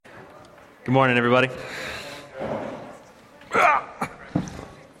Good morning, everybody.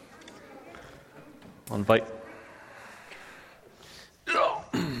 I'd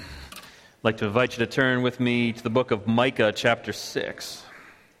like to invite you to turn with me to the book of Micah, chapter 6.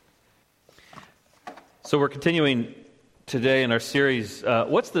 So we're continuing today in our series.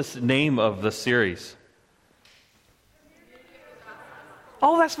 What's the name of the series?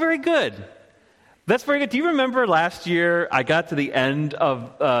 Oh, that's very good. That's very good. Do you remember last year I got to the end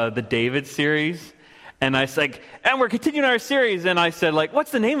of the David series, and I said, and we're continuing our series, and I said,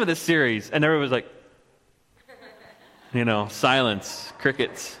 what's the name of this series? And everyone was like, silence,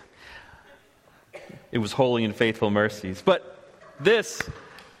 crickets. It was Holy and Faithful Mercies. But this,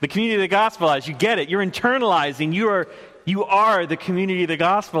 the community of the gospelized, you get it. You're internalizing. You are the community of the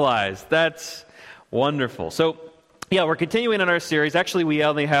gospelized. That's wonderful. So, we're continuing on our series. Actually, we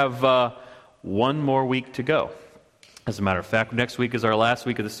only have one more week to go. As a matter of fact, next week is our last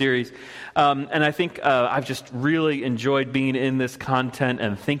week of the series. And I think I've just really enjoyed being in this content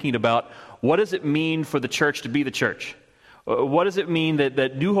and thinking about what does it mean for the church to be the church? What does it mean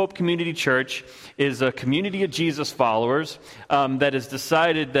that New Hope Community Church is a community of Jesus followers that has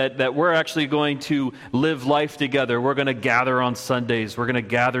decided that we're actually going to live life together? We're going to gather on Sundays. We're going to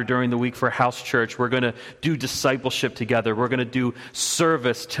gather during the week for house church. We're going to do discipleship together. We're going to do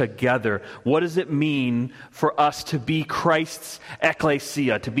service together. What does it mean for us to be Christ's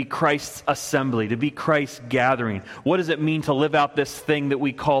ecclesia, to be Christ's assembly, to be Christ's gathering? What does it mean to live out this thing that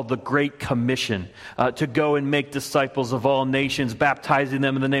we call the Great Commission, to go and make disciples of all nations, baptizing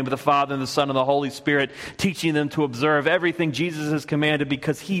them in the name of the Father and the Son and the Holy Spirit, teaching them to observe everything Jesus has commanded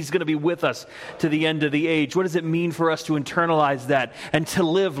because He's going to be with us to the end of the age? What does it mean for us to internalize that and to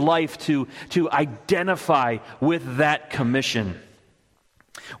live life to identify with that commission?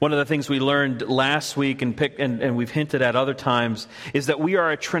 One of the things we learned last week and we've hinted at other times is that we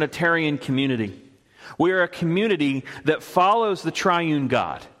are a Trinitarian community. We are a community that follows the triune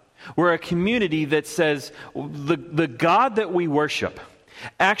God. We're a community that says the God that we worship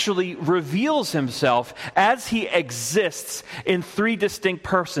actually reveals Himself as He exists in three distinct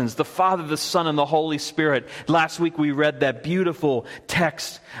persons, the Father, the Son, and the Holy Spirit. Last week we read that beautiful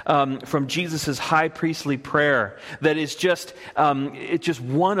text from Jesus' high priestly prayer that is it's just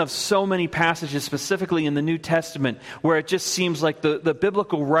one of so many passages, specifically in the New Testament, where it just seems like the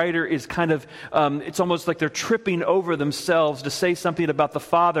biblical writer is kind of, it's almost like they're tripping over themselves to say something about the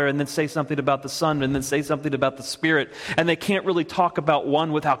Father and then say something about the Son and then say something about the Spirit, and they can't really talk about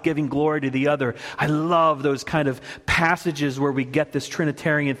one without giving glory to the other. I love those kind of passages where we get this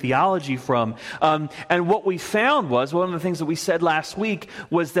Trinitarian theology from. And what we found was, one of the things that we said last week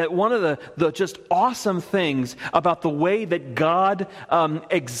was that one of the just awesome things about the way that God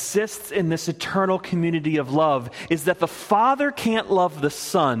exists in this eternal community of love is that the Father can't love the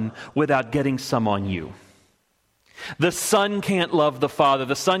Son without getting some on you. The Son can't love the Father.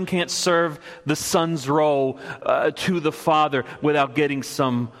 The Son can't serve the Son's role to the Father without getting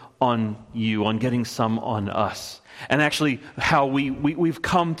some on you, on getting some on us. And actually how we've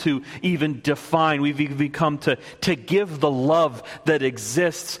come to even define, we've come to give the love that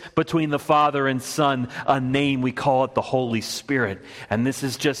exists between the Father and Son a name. We call it the Holy Spirit. And this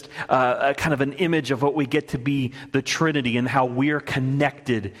is just a kind of an image of what we get to be the Trinity and how we're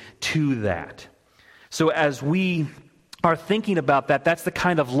connected to that. So as we are thinking about that, that's the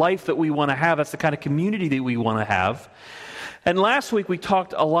kind of life that we want to have. That's the kind of community that we want to have. And last week we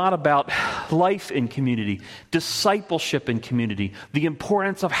talked a lot about life in community, discipleship in community, the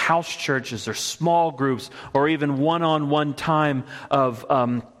importance of house churches or small groups or even one-on-one time of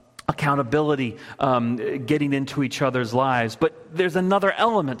accountability, getting into each other's lives. But there's another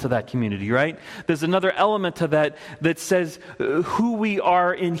element to that community, right? There's another element to that says who we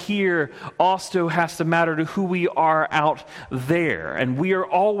are in here also has to matter to who we are out there. And we are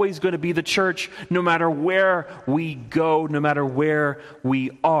always going to be the church no matter where we go, no matter where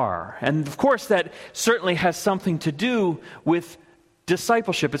we are. And of course that certainly has something to do with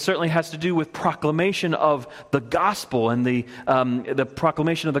discipleship. It certainly has to do with proclamation of the gospel and the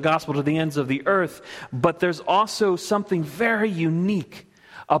proclamation of the gospel to the ends of the earth. But there's also something very unique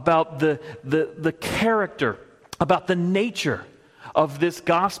about the character, about the nature of this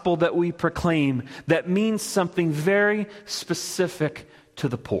gospel that we proclaim that means something very specific to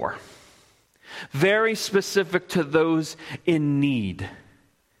the poor, very specific to those in need.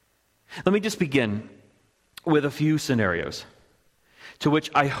 Let me just begin with a few scenarios to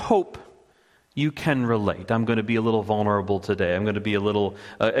which I hope you can relate. I'm going to be a little vulnerable today. I'm going to be a little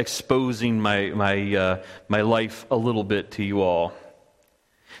exposing my life a little bit to you all.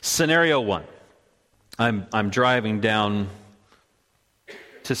 Scenario one. I'm driving down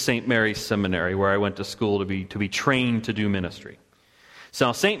to St. Mary's Seminary, where I went to school to be trained to do ministry.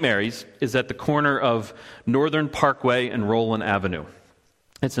 So St. Mary's is at the corner of Northern Parkway and Roland Avenue.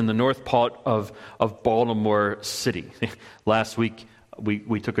 It's in the north part of Baltimore City. Last week,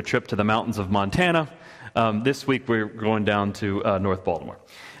 we took a trip to the mountains of Montana. This week, we're going down to North Baltimore.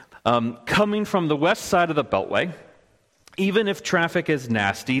 Coming from the west side of the Beltway, even if traffic is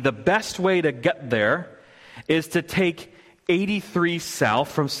nasty, the best way to get there is to take 83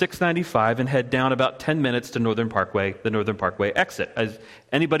 south from 695 and head down about 10 minutes to Northern Parkway, the Northern Parkway exit. Is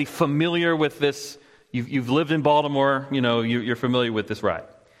anybody familiar with this? You've lived in Baltimore, you're familiar with this ride.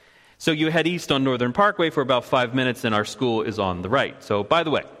 So you head east on Northern Parkway for about 5 minutes, and our school is on the right. So, by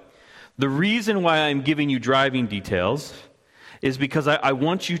the way, the reason why I'm giving you driving details is because I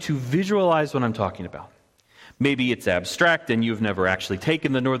want you to visualize what I'm talking about. Maybe it's abstract and you've never actually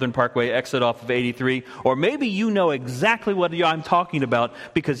taken the Northern Parkway exit off of 83, or maybe you know exactly what I'm talking about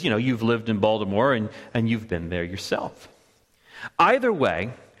because, you've lived in Baltimore and you've been there yourself. Either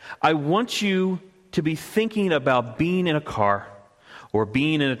way, I want you to be thinking about being in a car or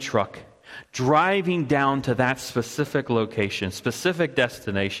being in a truck, driving down to that specific location, specific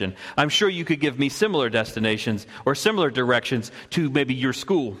destination. I'm sure you could give me similar destinations or similar directions to maybe your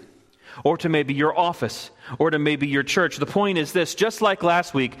school, or to maybe your office, or to maybe your church. The point is this: just like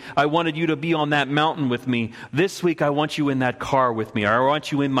last week, I wanted you to be on that mountain with me. This week, I want you in that car with me. I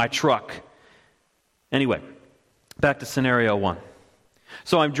want you in my truck. Anyway, back to scenario 1.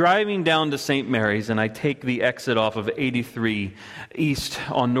 So I'm driving down to St. Mary's, and I take the exit off of 83 east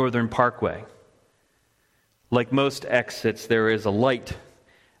on Northern Parkway. Like most exits, there is a light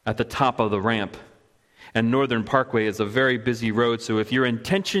at the top of the ramp. And Northern Parkway is a very busy road, so if your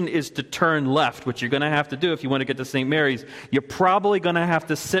intention is to turn left, which you're going to have to do if you want to get to St. Mary's, you're probably going to have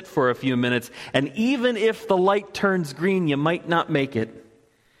to sit for a few minutes. And even if the light turns green, you might not make it.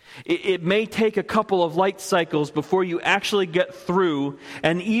 It may take a couple of light cycles before you actually get through,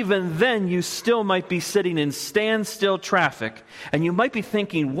 and even then you still might be sitting in standstill traffic, and you might be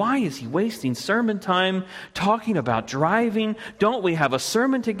thinking, why is he wasting sermon time talking about driving? Don't we have a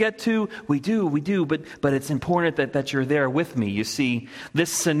sermon to get to? We do, but it's important that you're there with me. You see,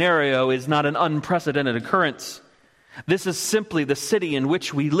 this scenario is not an unprecedented occurrence. This is simply the city in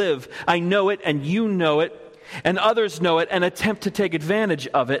which we live. I know it, and you know it, and others know it and attempt to take advantage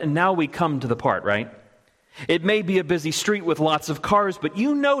of it. And now we come to the part, right? It may be a busy street with lots of cars, but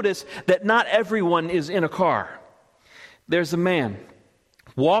you notice that not everyone is in a car. There's a man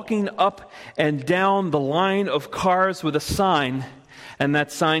walking up and down the line of cars with a sign, and that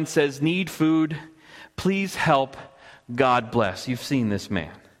sign says, "Need food, please help, God bless." You've seen this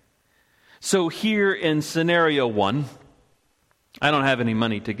man. So here in scenario 1, I don't have any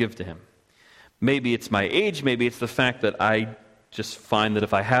money to give to him. Maybe it's my age, maybe it's the fact that I just find that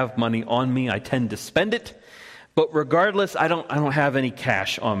if I have money on me, I tend to spend it. But regardless, I don't have any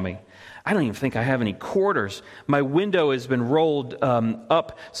cash on me. I don't even think I have any quarters. My window has been rolled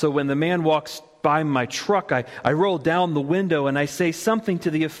up, so when the man walks by my truck, I roll down the window and I say something to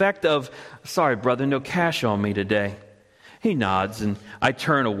the effect of, "Sorry, brother, no cash on me today." He nods, and I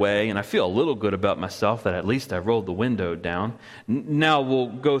turn away, and I feel a little good about myself that at least I rolled the window down. Now we'll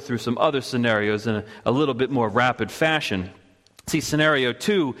go through some other scenarios in a little bit more rapid fashion. See, scenario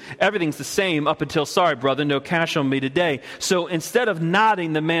 2, everything's the same up until, "Sorry, brother, no cash on me today." So instead of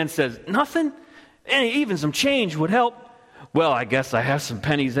nodding, the man says, "Nothing? Even some change would help." "Well, I guess I have some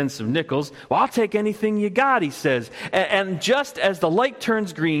pennies and some nickels." "Well, I'll take anything you got," he says. And just as the light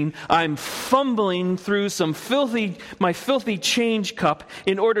turns green, I'm fumbling through my filthy change cup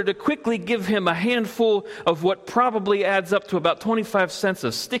in order to quickly give him a handful of what probably adds up to about 25 cents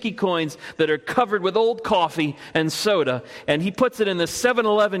of sticky coins that are covered with old coffee and soda. And he puts it in the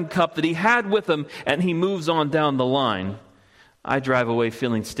 7-Eleven cup that he had with him, and he moves on down the line. I drive away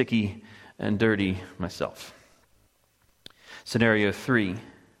feeling sticky and dirty myself. Scenario 3.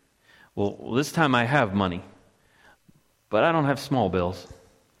 Well, this time I have money, but I don't have small bills.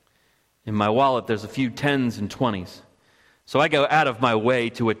 In my wallet, there's a few 10s and 20s. So I go out of my way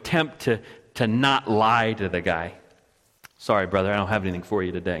to attempt to not lie to the guy. "Sorry, brother, I don't have anything for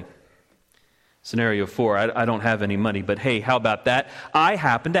you today." Scenario 4, I don't have any money, but hey, how about that? I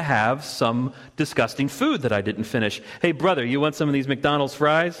happen to have some disgusting food that I didn't finish. "Hey, brother, you want some of these McDonald's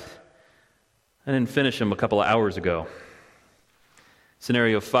fries? I didn't finish them a couple of hours ago."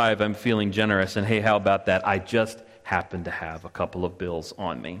 Scenario 5, I'm feeling generous, and hey, how about that? I just happen to have a couple of bills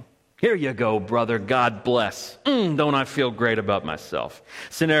on me. "Here you go, brother, God bless. Don't I feel great about myself?"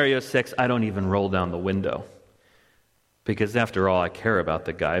 Scenario 6, I don't even roll down the window. Because after all, I care about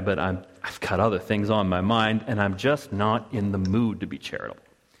the guy, but I've got other things on my mind, and I'm just not in the mood to be charitable.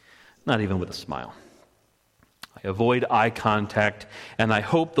 not even with a smile. I avoid eye contact, and I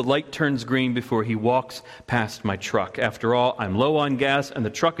hope the light turns green before he walks past my truck. After all, I'm low on gas, and the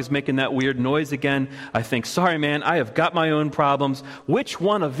truck is making that weird noise again. I think, sorry, man, I have got my own problems. Which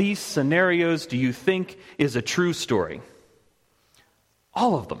one of these scenarios do you think is a true story?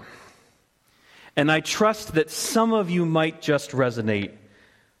 All of them. And I trust that some of you might just resonate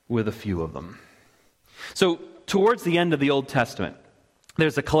with a few of them. So, towards the end of the Old Testament,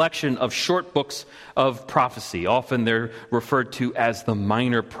 there's a collection of short books of prophecy. Often they're referred to as the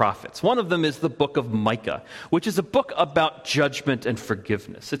minor prophets. One of them is the book of Micah, which is a book about judgment and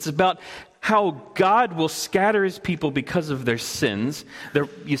forgiveness. It's about how God will scatter his people because of their sins.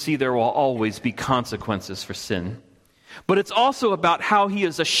 You see, there will always be consequences for sin. But it's also about how he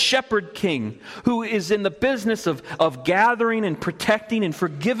is a shepherd king who is in the business of gathering and protecting and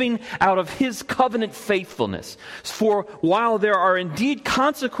forgiving out of his covenant faithfulness. For while there are indeed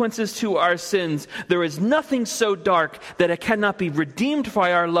consequences to our sins, there is nothing so dark that it cannot be redeemed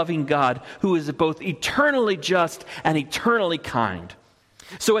by our loving God, who is both eternally just and eternally kind.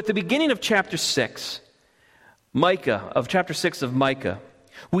 So at the beginning of chapter 6 of Micah,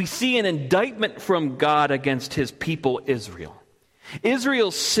 we see an indictment from God against his people Israel.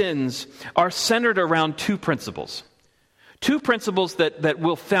 Israel's sins are centered around two principles. Two principles that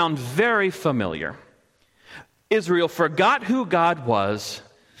we'll found very familiar. Israel forgot who God was,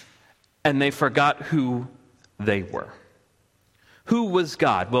 and they forgot who they were. Who was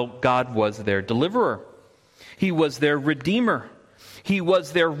God? Well, God was their deliverer. He was their redeemer. He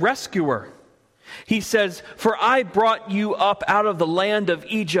was their rescuer. He says, "For I brought you up out of the land of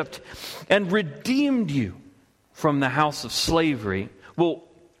Egypt and redeemed you from the house of slavery." Well,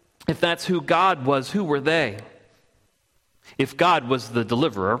 if that's who God was, who were they? If God was the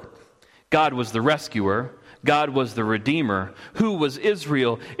deliverer, God was the rescuer, God was the redeemer, who was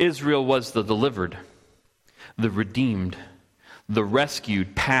Israel? Israel was the delivered, the redeemed, the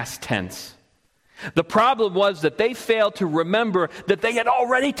rescued, past tense. The problem was that they failed to remember that they had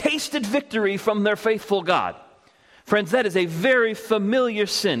already tasted victory from their faithful God. Friends, that is a very familiar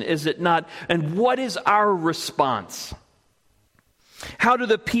sin, is it not? And what is our response? How do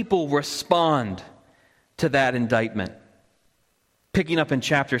the people respond to that indictment? Picking up in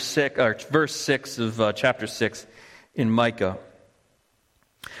chapter 6, or verse 6 of chapter 6 in Micah.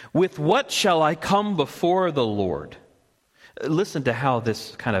 "With what shall I come before the Lord?" Listen to how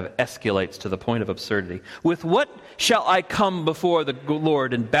this kind of escalates to the point of absurdity. "With what shall I come before the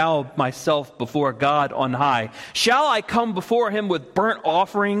Lord and bow myself before God on high? Shall I come before him with burnt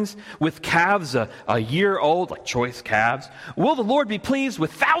offerings, with calves a year old, like choice calves? Will the Lord be pleased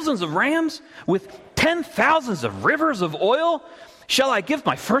with thousands of rams, with 10,000s of rivers of oil? Shall I give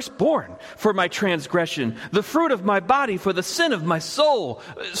my firstborn for my transgression, the fruit of my body for the sin of my soul?"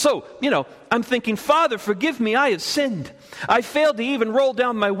 So, I'm thinking, Father, forgive me, I have sinned. I failed to even roll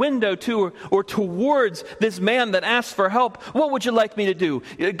down my window to or towards this man that asked for help. What would you like me to do?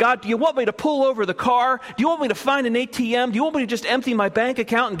 God, do you want me to pull over the car? Do you want me to find an ATM? Do you want me to just empty my bank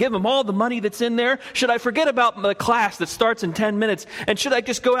account and give him all the money that's in there? Should I forget about the class that starts in 10 minutes? And should I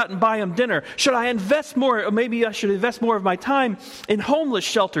just go out and buy him dinner? Should I invest more? Or maybe I should invest more of my time in homeless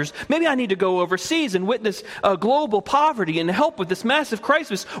shelters. Maybe I need to go overseas and witness global poverty and help with this massive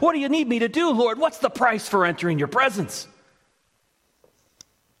crisis. What do you need me to do, Lord? What's the price for entering your presence?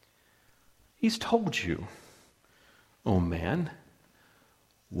 He's told you, oh man,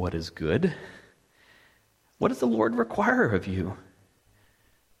 what is good? What does the Lord require of you?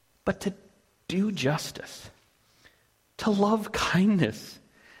 But to do justice, to love kindness,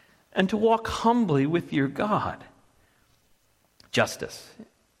 and to walk humbly with your God. Justice,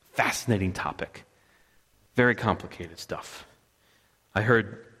 fascinating topic, very complicated stuff. I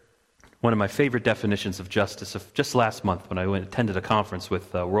heard one of my favorite definitions of justice just last month when I attended a conference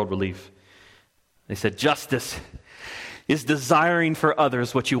with World Relief. They said, justice is desiring for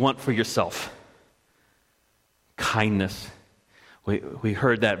others what you want for yourself. Kindness. We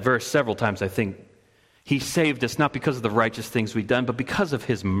heard that verse several times, I think. He saved us not because of the righteous things we've done, but because of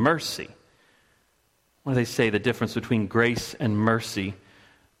his mercy. What do they say, the difference between grace and mercy?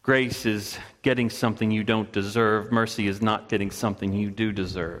 Grace is getting something you don't deserve. Mercy is not getting something you do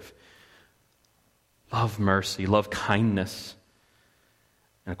deserve. Love mercy, love kindness,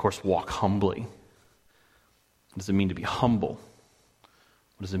 and of course, walk humbly. What does it mean to be humble?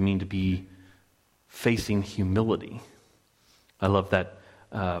 What does it mean to be facing humility? I love that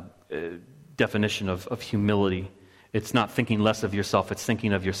definition of humility. It's not thinking less of yourself, it's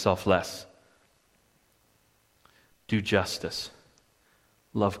thinking of yourself less. Do justice,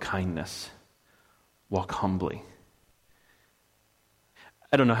 love kindness, walk humbly.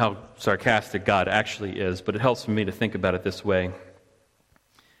 I don't know how sarcastic God actually is, but it helps me to think about it this way.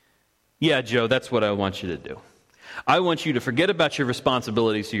 Yeah, Joe, that's what I want you to do. I want you to forget about your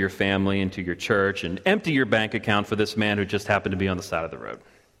responsibilities to your family and to your church and empty your bank account for this man who just happened to be on the side of the road.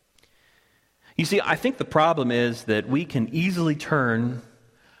 You see, I think the problem is that we can easily turn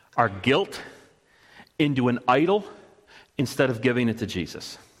our guilt into an idol instead of giving it to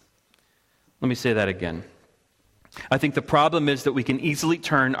Jesus. Let me say that again. I think the problem is that we can easily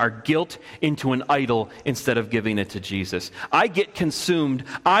turn our guilt into an idol instead of giving it to Jesus. I get consumed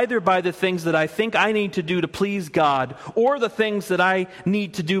either by the things that I think I need to do to please God or the things that I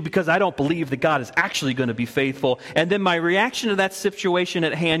need to do because I don't believe that God is actually going to be faithful. And then my reaction to that situation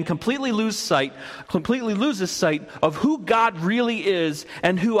at hand completely loses sight of who God really is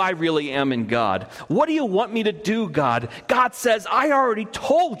and who I really am in God. What do you want me to do, God? God says, I already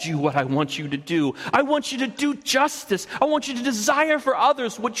told you what I want you to do. I want you to do justice. I want you to desire for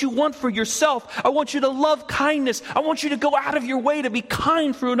others what you want for yourself. I want you to love kindness. I want you to go out of your way to be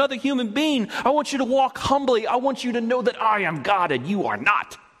kind for another human being. I want you to walk humbly. I want you to know that I am God and you are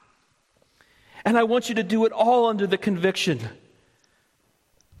not. And I want you to do it all under the conviction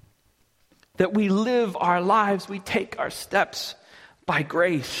that we live our lives, we take our steps by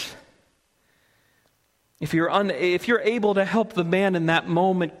grace. If you're able to help the man in that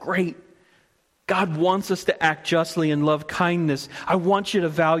moment, great. God wants us to act justly and love kindness. I want you to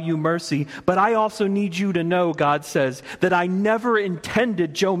value mercy. But I also need you to know, God says, that I never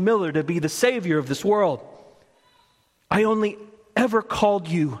intended Joe Miller to be the Savior of this world. I only ever called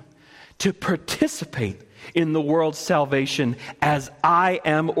you to participate in the world's salvation as I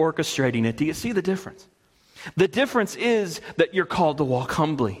am orchestrating it. Do you see the difference? The difference is that you're called to walk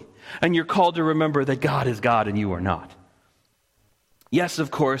humbly. And you're called to remember that God is God and you are not. Yes,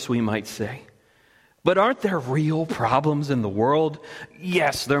 of course, we might say. But aren't there real problems in the world?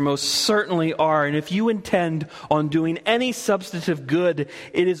 Yes, there most certainly are. And if you intend on doing any substantive good,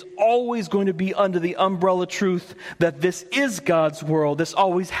 it is always going to be under the umbrella truth that this is God's world. This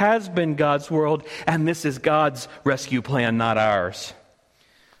always has been God's world. And this is God's rescue plan, not ours.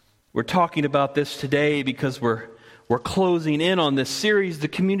 We're talking about this today because we're closing in on this series, The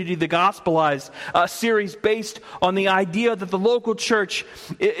Community the Gospelized, a series based on the idea that the local church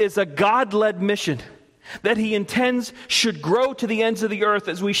is a God-led mission that he intends should grow to the ends of the earth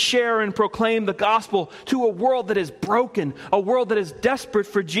as we share and proclaim the gospel to a world that is broken, a world that is desperate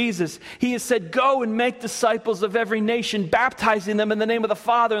for Jesus. He has said, go and make disciples of every nation, baptizing them in the name of the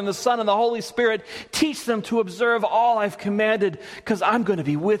Father and the Son and the Holy Spirit. Teach them to observe all I've commanded, because I'm going to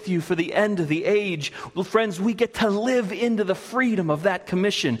be with you for the end of the age. Well, friends, we get to live into the freedom of that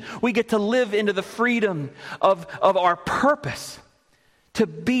commission. We get to live into the freedom of our purpose to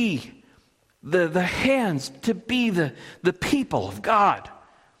be the hands, to be the people of God.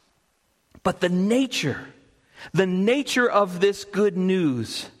 But the nature of this good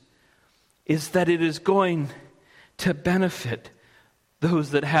news is that it is going to benefit those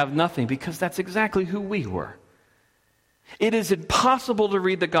that have nothing, because that's exactly who we were. It is impossible to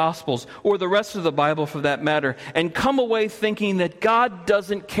read the Gospels, or the rest of the Bible for that matter, and come away thinking that God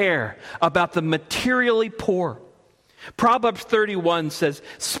doesn't care about the materially poor. Proverbs 31 says,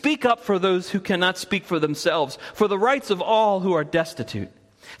 speak up for those who cannot speak for themselves, for the rights of all who are destitute.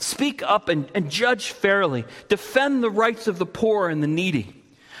 Speak up and judge fairly. Defend the rights of the poor and the needy.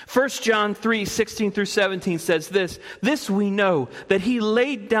 1 John 3, 16 through 17 says this we know, that he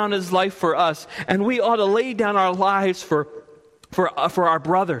laid down his life for us, and we ought to lay down our lives for our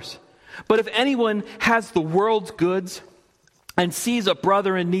brothers. But if anyone has the world's goods and sees a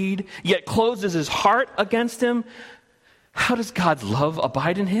brother in need, yet closes his heart against him, how does God's love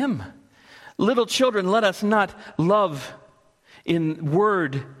abide in him? Little children, let us not love in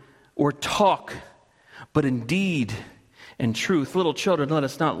word or talk, but in deed and truth. Little children, let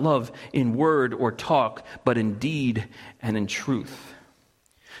us not love in word or talk, but in deed and in truth.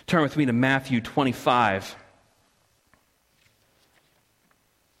 Turn with me to Matthew 25.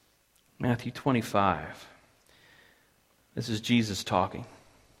 Matthew 25. This is Jesus talking.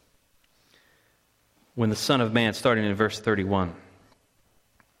 When the Son of Man, starting in verse 31,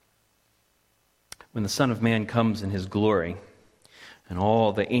 when the Son of Man comes in his glory, and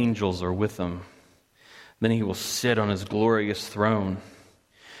all the angels are with him, then he will sit on his glorious throne.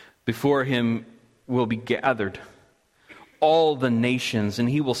 Before him will be gathered all the nations, and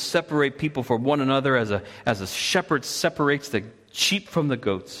he will separate people from one another as a shepherd separates the sheep from the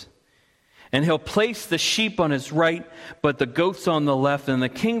goats. And he'll place the sheep on his right, but the goats on the left. And the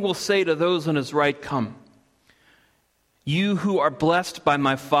king will say to those on his right, come. You who are blessed by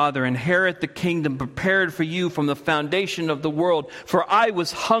my Father, inherit the kingdom prepared for you from the foundation of the world. For I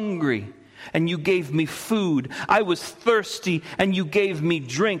was hungry, and you gave me food. I was thirsty, and you gave me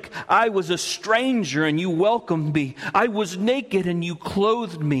drink. I was a stranger, and you welcomed me. I was naked, and you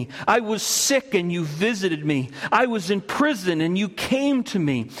clothed me. I was sick, and you visited me. I was in prison, and you came to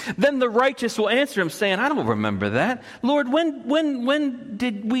me. Then the righteous will answer him, saying, I don't remember that. Lord, when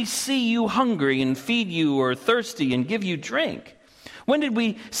did we see you hungry and feed you, or thirsty and give you drink? When did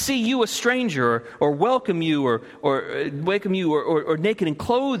we see you a stranger, or welcome you, or naked and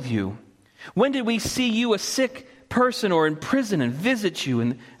clothe you? When did we see you a sick person or in prison and visit you?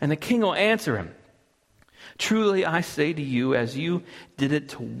 And the king will answer him, truly I say to you, as you did it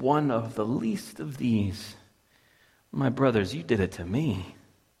to one of the least of these, my brothers, you did it to me.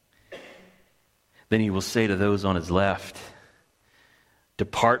 Then he will say to those on his left,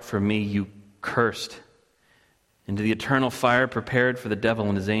 depart from me, you cursed, into the eternal fire prepared for the devil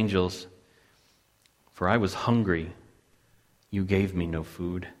and his angels. For I was hungry, you gave me no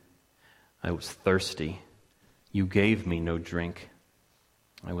food. I was thirsty. You gave me no drink.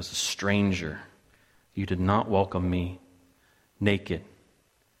 I was a stranger. You did not welcome me. Naked.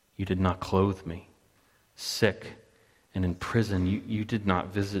 You did not clothe me. Sick and in prison. You did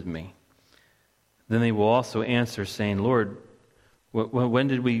not visit me. Then they will also answer, saying, Lord, when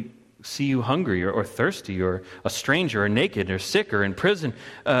did we see you hungry or thirsty or a stranger or naked or sick or in prison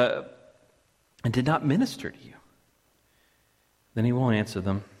and did not minister to you? Then he will answer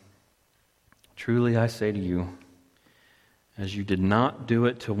them, truly I say to you, as you did not do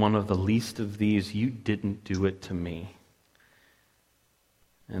it to one of the least of these, you didn't do it to me.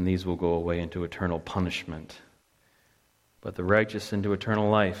 And these will go away into eternal punishment, but the righteous into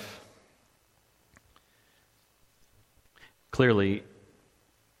eternal life. Clearly,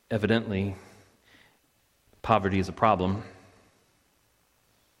 evidently, poverty is a problem.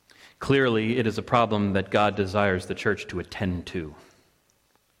 Clearly, it is a problem that God desires the church to attend to.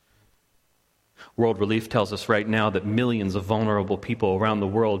 World Relief tells us right now that millions of vulnerable people around the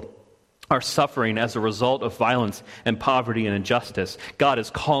world are suffering as a result of violence and poverty and injustice. God is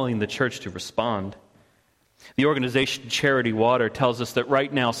calling the church to respond. The organization Charity Water tells us that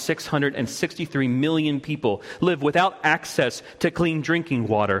right now 663 million people live without access to clean drinking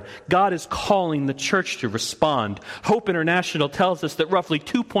water. God is calling the church to respond. Hope International tells us that roughly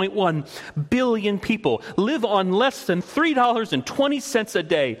 2.1 billion people live on less than $3.20 a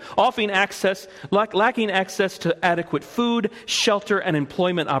day, lacking access to adequate food, shelter, and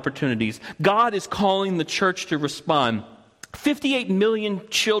employment opportunities. God is calling the church to respond. 58 million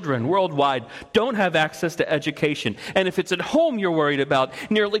children worldwide don't have access to education. And if it's at home you're worried about,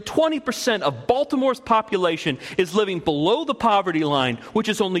 nearly 20% of Baltimore's population is living below the poverty line, which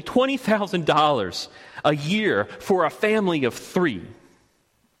is only $20,000 a year for a family of 3.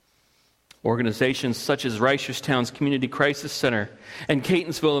 Organizations such as Reisterstown's Community Crisis Center and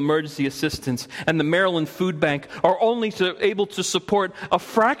Catonsville Emergency Assistance and the Maryland Food Bank are only able to support a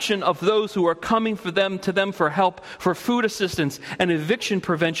fraction of those who are coming to them for help for food assistance and eviction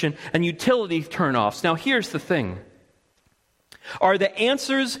prevention and utility turnoffs. Now here's the thing. Are the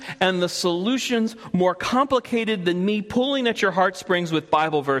answers and the solutions more complicated than me pulling at your heartstrings with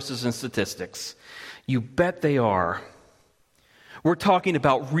Bible verses and statistics? You bet they are. We're talking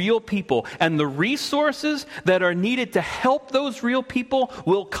about real people, and the resources that are needed to help those real people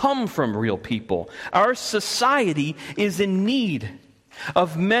will come from real people. Our society is in need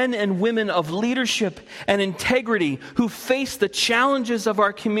of men and women of leadership and integrity who face the challenges of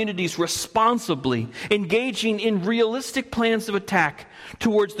our communities responsibly, engaging in realistic plans of attack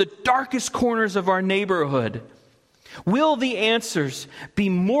towards the darkest corners of our neighborhood. Will the answers be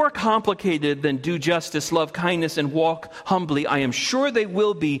more complicated than do justice, love kindness, and walk humbly? I am sure they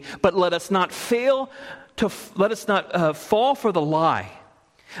will be, but let us not fall for the lie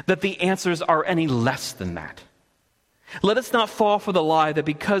that the answers are any less than that. Let us not fall for the lie that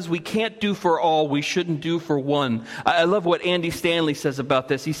because we can't do for all, we shouldn't do for one. I love what Andy Stanley says about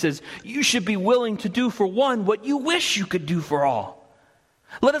this. He says, you should be willing to do for one what you wish you could do for all.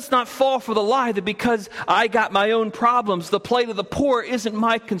 Let us not fall for the lie that because I got my own problems, the plight of the poor isn't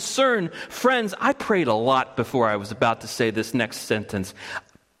my concern. Friends, I prayed a lot before I was about to say this next sentence,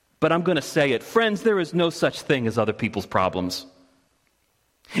 but I'm going to say it. Friends, there is no such thing as other people's problems.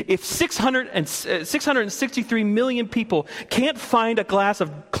 If 663 million people can't find a glass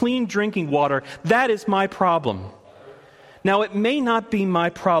of clean drinking water, that is my problem. Now, it may not be my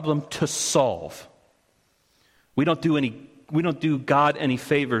problem to solve. We don't do God any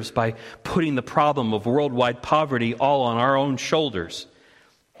favors by putting the problem of worldwide poverty all on our own shoulders.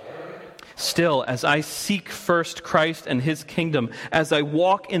 Still, as I seek first Christ and his kingdom, as I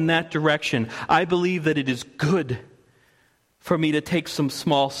walk in that direction, I believe that it is good for me to take some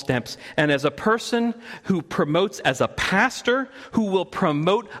small steps. And as a person who promotes, as a pastor who will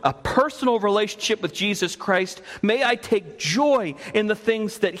promote a personal relationship with Jesus Christ, may I take joy in the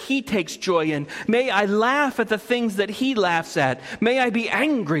things that he takes joy in. May I laugh at the things that he laughs at. May I be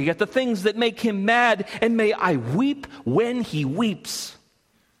angry at the things that make him mad. And may I weep when he weeps.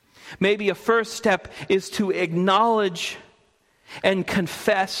 Maybe a first step is to acknowledge and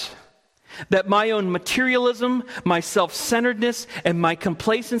confess that my own materialism, my self-centeredness, and my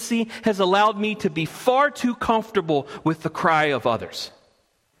complacency has allowed me to be far too comfortable with the cry of others.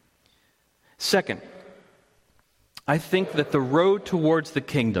 Second, I think that the road towards the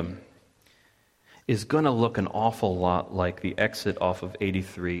kingdom is going to look an awful lot like the exit off of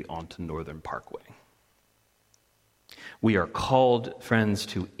 83 onto Northern Parkway. We are called, friends,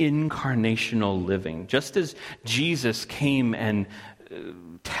 to incarnational living. Just as Jesus came and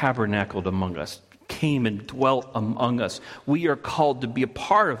tabernacled among us, came and dwelt among us, we are called to be a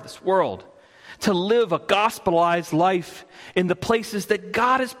part of this world, to live a gospelized life in the places that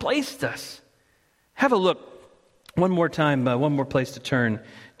God has placed us. Have a look one more time, one more place to turn,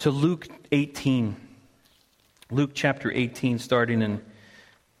 to Luke 18. Luke chapter 18, starting in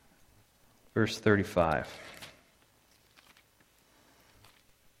verse 35.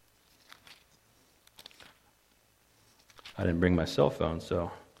 I didn't bring my cell phone, so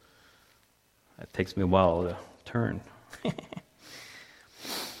it takes me a while to turn.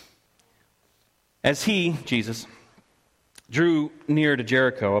 As he, Jesus, drew near to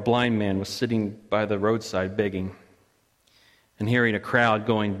Jericho, a blind man was sitting by the roadside begging. And hearing a crowd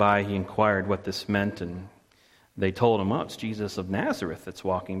going by, he inquired what this meant, and they told him, "Oh, it's Jesus of Nazareth that's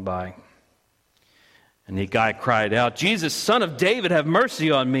walking by." And the guy cried out, "Jesus, Son of David, have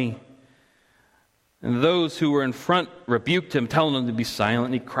mercy on me." And those who were in front rebuked him, telling him to be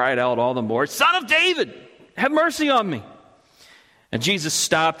silent. And he cried out all the more, "Son of David, have mercy on me." And Jesus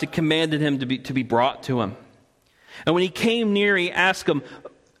stopped and commanded him to be brought to him. And when he came near, he asked him,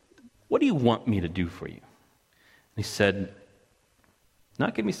 "What do you want me to do for you?" And he said,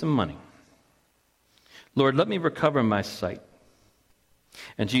 "Not give me some money. Lord, let me recover my sight."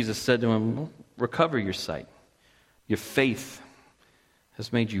 And Jesus said to him, "Well, recover your sight. Your faith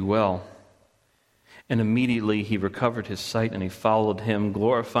has made you well." And immediately he recovered his sight, and he followed him,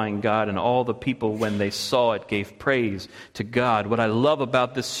 glorifying God. And all the people, when they saw it, gave praise to God. What I love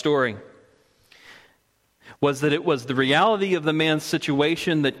about this story was that it was the reality of the man's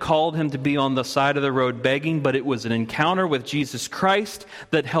situation that called him to be on the side of the road begging, but it was an encounter with Jesus Christ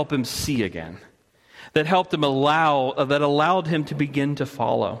that helped him see again, that allowed him to begin to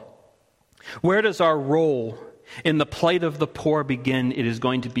follow. Where does our role in the plight of the poor begin? It is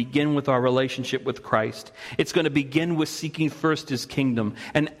going to begin with our relationship with Christ. It's going to begin with seeking first his kingdom.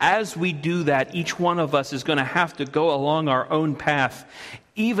 And as we do that, each one of us is going to have to go along our own path.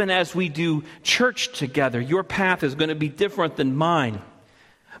 Even as we do church together, your path is going to be different than mine.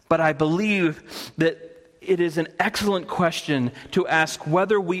 But I believe that it is an excellent question to ask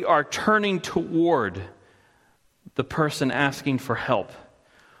whether we are turning toward the person asking for help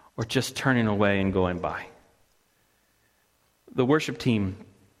or just turning away and going by. The worship team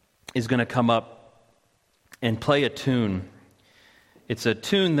is going to come up and play a tune. It's a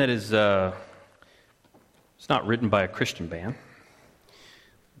tune that is, it's not written by a Christian band,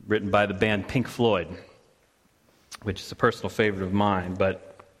 written by the band Pink Floyd, which is a personal favorite of mine,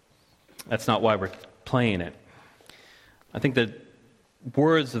 but that's not why we're playing it. I think the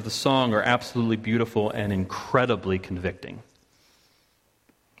words of the song are absolutely beautiful and incredibly convicting.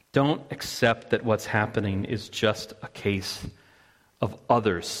 Don't accept that what's happening is just a case of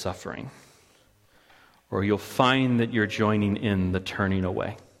others suffering, or you'll find that you're joining in the turning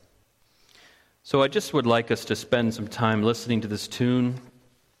away. So I just would like us to spend some time listening to this tune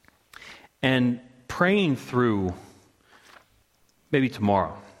and praying through maybe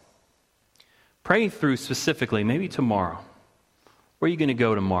tomorrow. Praying through specifically maybe tomorrow. Where are you going to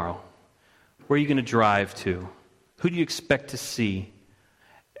go tomorrow? Where are you going to drive to? Who do you expect to see?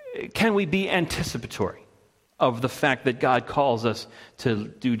 Can we be anticipatory of the fact that God calls us to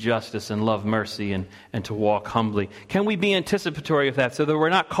do justice and love mercy and to walk humbly? Can we be anticipatory of that so that we're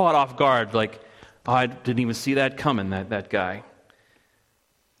not caught off guard like, oh, I didn't even see that coming, that guy?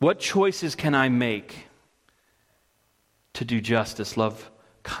 What choices can I make to do justice, love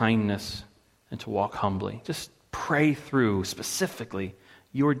kindness, and to walk humbly? Just pray through specifically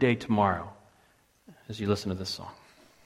your day tomorrow as you listen to this song.